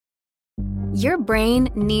Your brain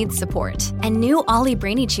needs support, and new Ollie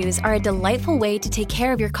Brainy Chews are a delightful way to take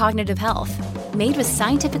care of your cognitive health. Made with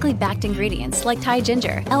scientifically backed ingredients like Thai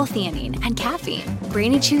ginger, L-theanine, and caffeine,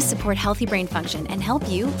 Brainy Chews support healthy brain function and help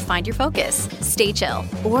you find your focus, stay chill,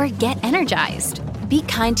 or get energized. Be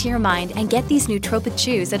kind to your mind and get these nootropic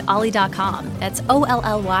chews at ollie.com. That's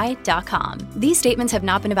OLLY.com. These statements have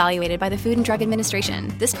not been evaluated by the Food and Drug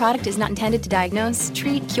Administration. This product is not intended to diagnose,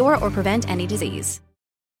 treat, cure, or prevent any disease.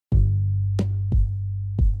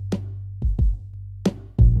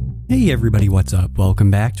 Hey everybody, what's up? Welcome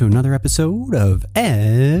back to another episode of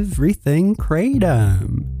Everything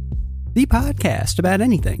Kratom, the podcast about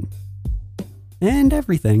anything and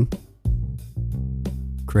everything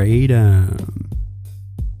Kratom.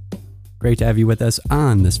 Great to have you with us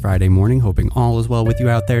on this Friday morning, hoping all is well with you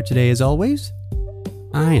out there today as always.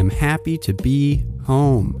 I am happy to be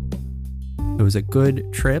home. It was a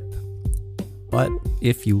good trip, but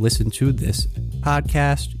if you listen to this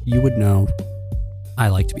podcast, you would know I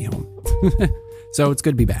like to be home. So it's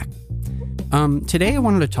good to be back. Today I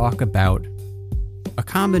wanted to talk about a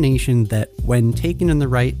combination that when taken in the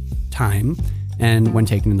right time and when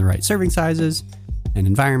taken in the right serving sizes and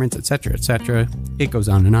environments, etc., it goes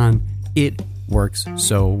on and on. It works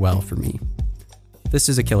so well for me. This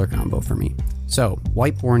is a killer combo for me. So,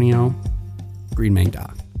 white Borneo, green Maeng Da.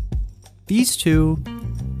 These two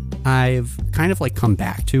I've kind of like come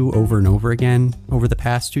back to over and over again over the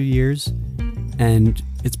past 2 years. And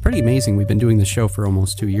it's pretty amazing. We've been doing this show for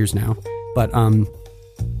almost 2 years now. But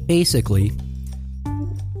basically,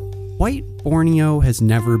 white Borneo has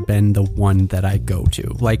never been the one that I go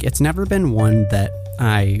to. Like, it's never been one that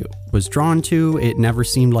I was drawn to. It never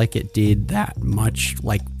seemed like it did that much,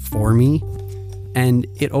 like, for me. And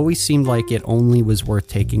it always seemed like it only was worth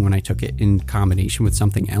taking when I took it in combination with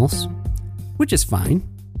something else, which is fine.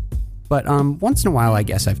 But once in a while, I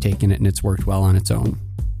guess I've taken it and it's worked well on its own.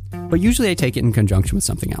 But usually I take it in conjunction with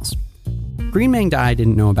something else. Green Maeng Da I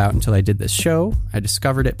didn't know about until I did this show. I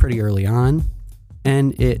discovered it pretty early on,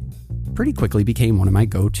 and it pretty quickly became one of my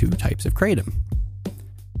go-to types of kratom.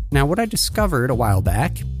 Now, what I discovered a while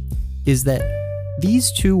back is that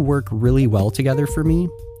these two work really well together for me,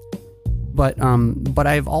 but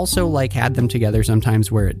I've also like had them together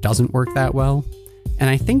sometimes where it doesn't work that well. And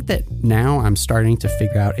I think that now I'm starting to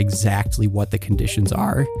figure out exactly what the conditions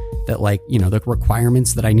are that, like, you know, the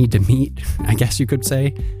requirements that I need to meet, I guess you could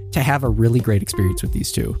say, to have a really great experience with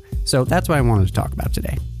these two. So that's what I wanted to talk about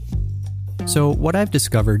today. So what I've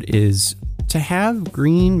discovered is to have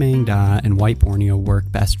green Maeng Da and white Borneo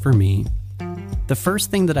work best for me, the first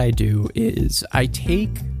thing that I do is I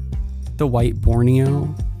take the white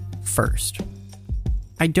Borneo first.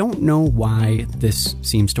 I don't know why this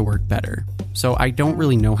seems to work better. So I don't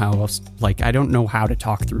really know how else, like, I don't know how to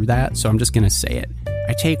talk through that. So I'm just going to say it.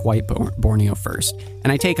 I take white Borneo first,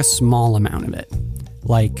 and I take a small amount of it.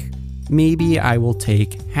 Like, maybe I will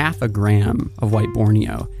take 0.5 gram of white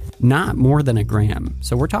Borneo, not more than 1 gram.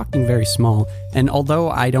 So we're talking very small. And although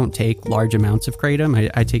I don't take large amounts of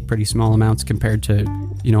kratom, I take pretty small amounts compared to,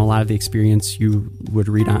 you know, a lot of the experience you would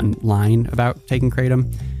read online about taking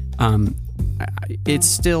kratom. It's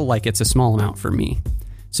still like it's a small amount for me.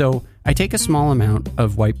 So I take a small amount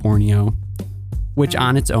of white Borneo, which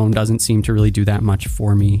on its own doesn't seem to really do that much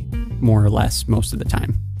for me, more or less, most of the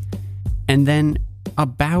time. And then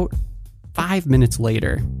about 5 minutes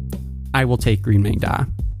later, I will take green Maeng Da.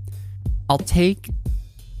 I'll take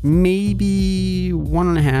maybe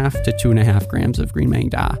 1.5 to 2.5 grams of green Maeng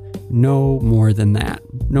Da. No more than that.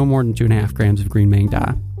 No more than 2.5 grams of green Maeng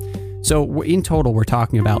Da. So in total, we're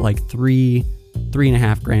talking about like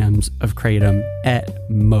 3.5 grams of kratom at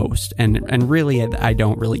most. And really, I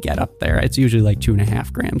don't really get up there. It's usually like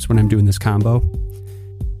 2.5 grams when I'm doing this combo.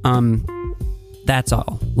 That's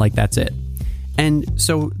all. Like, that's it. And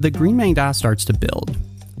so the green Maeng Da starts to build.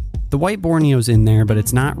 The white Borneo's in there, but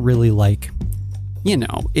it's not really like, you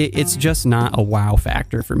know, it's just not a wow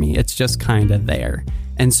factor for me. It's just kind of there.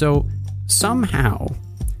 And so somehow,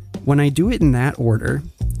 when I do it in that order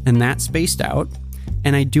and that spaced out,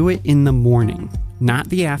 and I do it in the morning, not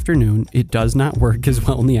the afternoon. It does not work as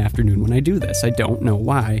well in the afternoon when I do this. I don't know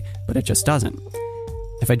why, but it just doesn't.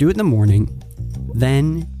 If I do it in the morning,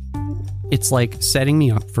 then it's like setting me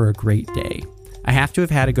up for a great day. I have to have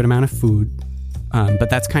had a good amount of food, but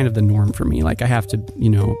that's kind of the norm for me. Like, I have to, you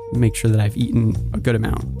know, make sure that I've eaten a good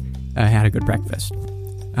amount. I had a good breakfast.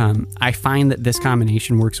 I find that this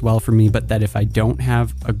combination works well for me, but that if I don't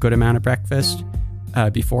have a good amount of breakfast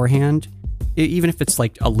beforehand, even if it's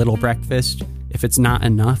like a little breakfast, if it's not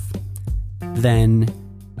enough, then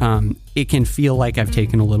it can feel like I've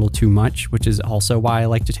taken a little too much, which is also why I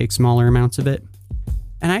like to take smaller amounts of it.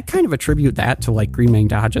 And I kind of attribute that to like Green Maeng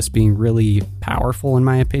Da just being really powerful in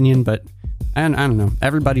my opinion, but and I don't know,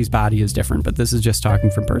 everybody's body is different, but this is just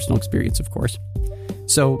talking from personal experience, of course.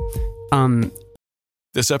 So,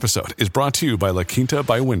 This episode is brought to you by La Quinta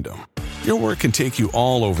by Wyndham. Your work can take you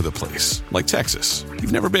all over the place, like Texas.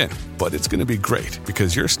 You've never been, but it's going to be great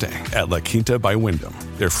because you're staying at La Quinta by Wyndham.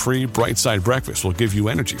 Their free Bright Side breakfast will give you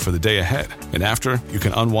energy for the day ahead. And after, you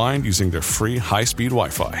can unwind using their free high-speed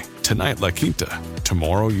Wi-Fi. Tonight, La Quinta.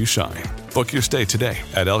 Tomorrow, you shine. Book your stay today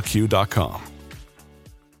at lq.com.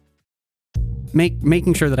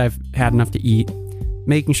 Making sure that I've had enough to eat,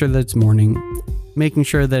 making sure that it's morning, making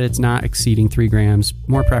sure that it's not exceeding 3 grams,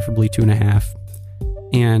 more preferably 2.5,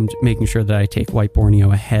 and making sure that I take white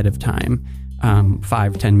Borneo ahead of time,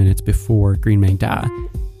 5-10 minutes before Green Maeng Da.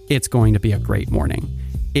 It's going to be a great morning.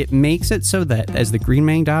 It makes it so that as the Green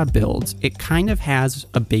Maeng Da builds, it kind of has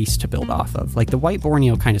a base to build off of. Like the white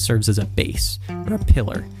Borneo kind of serves as a base or a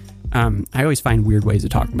pillar. I always find weird ways of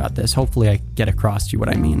talking about this. Hopefully I get across to you what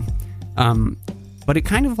I mean. But it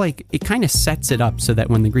kind of sets it up so that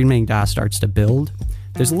when the Green Maeng Da starts to build,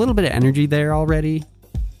 there's a little bit of energy there already,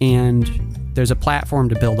 and there's a platform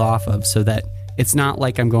to build off of so that it's not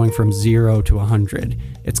like I'm going from 0 to 100.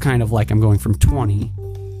 It's kind of like I'm going from 20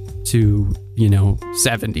 to,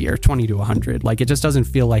 70 or 20 to 100. Like it just doesn't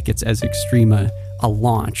feel like it's as extreme a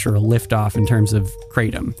launch or a liftoff in terms of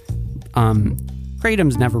Kratom.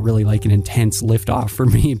 Kratom's never really like an intense liftoff for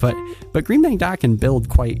me, but Green Maeng Da can build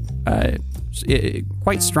quite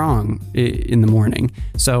strong in the morning.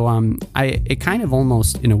 So it kind of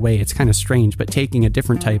almost, in a way, it's kind of strange, but taking a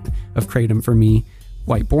different type of Kratom for me,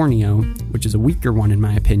 white Borneo, which is a weaker one in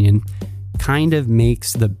my opinion, kind of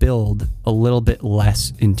makes the build a little bit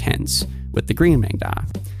less intense with the Green Maeng Da.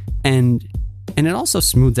 And it also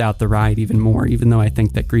smooths out the ride even more, even though I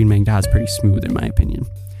think that Green Maeng Da is pretty smooth in my opinion.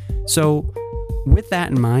 So with that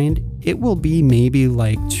in mind, it will be maybe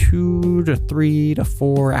like 2 to 3 to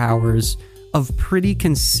 4 hours of pretty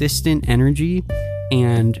consistent energy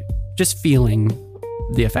and just feeling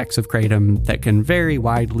the effects of Kratom that can vary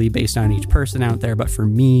widely based on each person out there. But for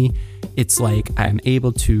me, it's like I'm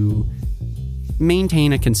able to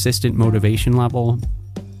maintain a consistent motivation level,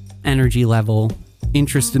 energy level,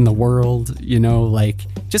 interest in the world, like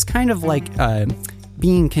just kind of like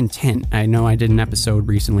being content. I know I did an episode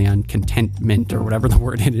recently on contentment or whatever the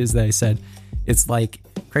word it is that I said. It's like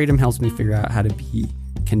Kratom helps me figure out how to be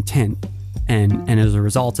content. And as a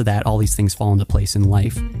result of that, all these things fall into place in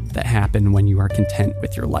life that happen when you are content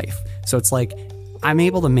with your life. So it's like I'm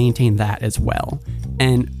able to maintain that as well.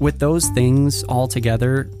 And with those things all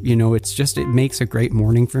together, it makes a great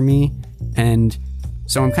morning for me. And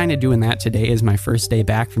so I'm kind of doing that today as my first day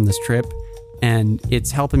back from this trip. And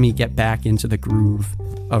it's helping me get back into the groove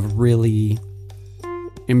of really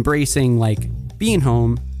embracing like being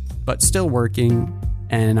home, but still working.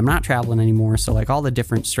 And I'm not traveling anymore. So like all the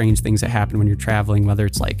different strange things that happen when you're traveling, whether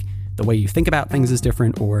it's like the way you think about things is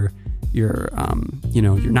different, or you're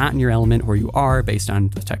not in your element, or you are based on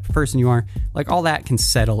the type of person you are, like all that can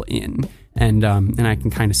settle in. And I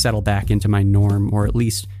can kind of settle back into my norm, or at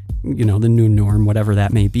least, the new norm, whatever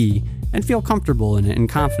that may be, and feel comfortable in it and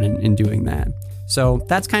confident in doing that. So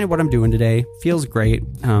that's kind of what I'm doing today. Feels great.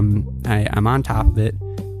 I'm on top of it.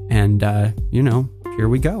 And, here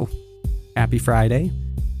we go. Happy Friday.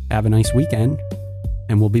 Have a nice weekend.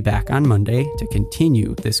 And we'll be back on Monday to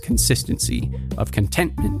continue this consistency of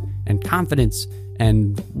contentment and confidence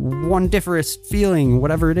and wondiferous feeling,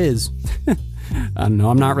 whatever it is. I don't know.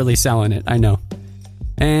 I'm not really selling it. I know.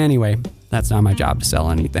 Anyway, that's not my job to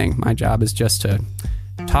sell anything. My job is just to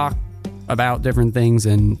talk about different things,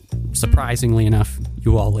 and surprisingly enough,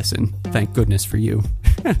 you all listen. Thank goodness for you.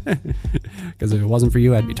 Because if it wasn't for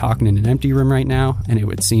you, I'd be talking in an empty room right now, and it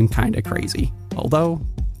would seem kind of crazy. Although,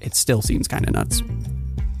 it still seems kind of nuts.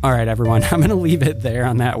 All right, everyone, I'm going to leave it there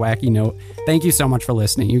on that wacky note. Thank you so much for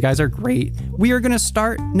listening. You guys are great. We are going to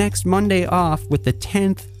start next Monday off with the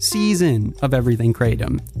 10th season of Everything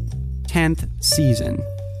Kratom. 10th season.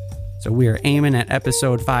 So we are aiming at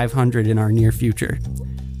episode 500 in our near future.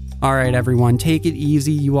 All right, everyone, take it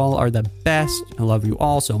easy. You all are the best. I love you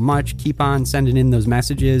all so much. Keep on sending in those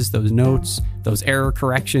messages, those notes, those error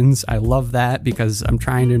corrections. I love that because I'm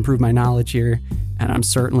trying to improve my knowledge here, and I'm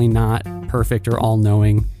certainly not perfect or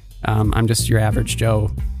all-knowing. I'm just your average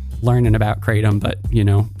Joe learning about Kratom, but,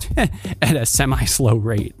 at a semi-slow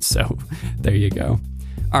rate. So there you go.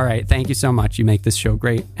 All right, thank you so much. You make this show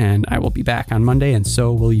great, and I will be back on Monday, and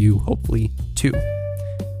so will you, hopefully, too.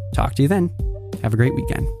 Talk to you then. Have a great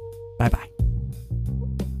weekend. Bye-bye.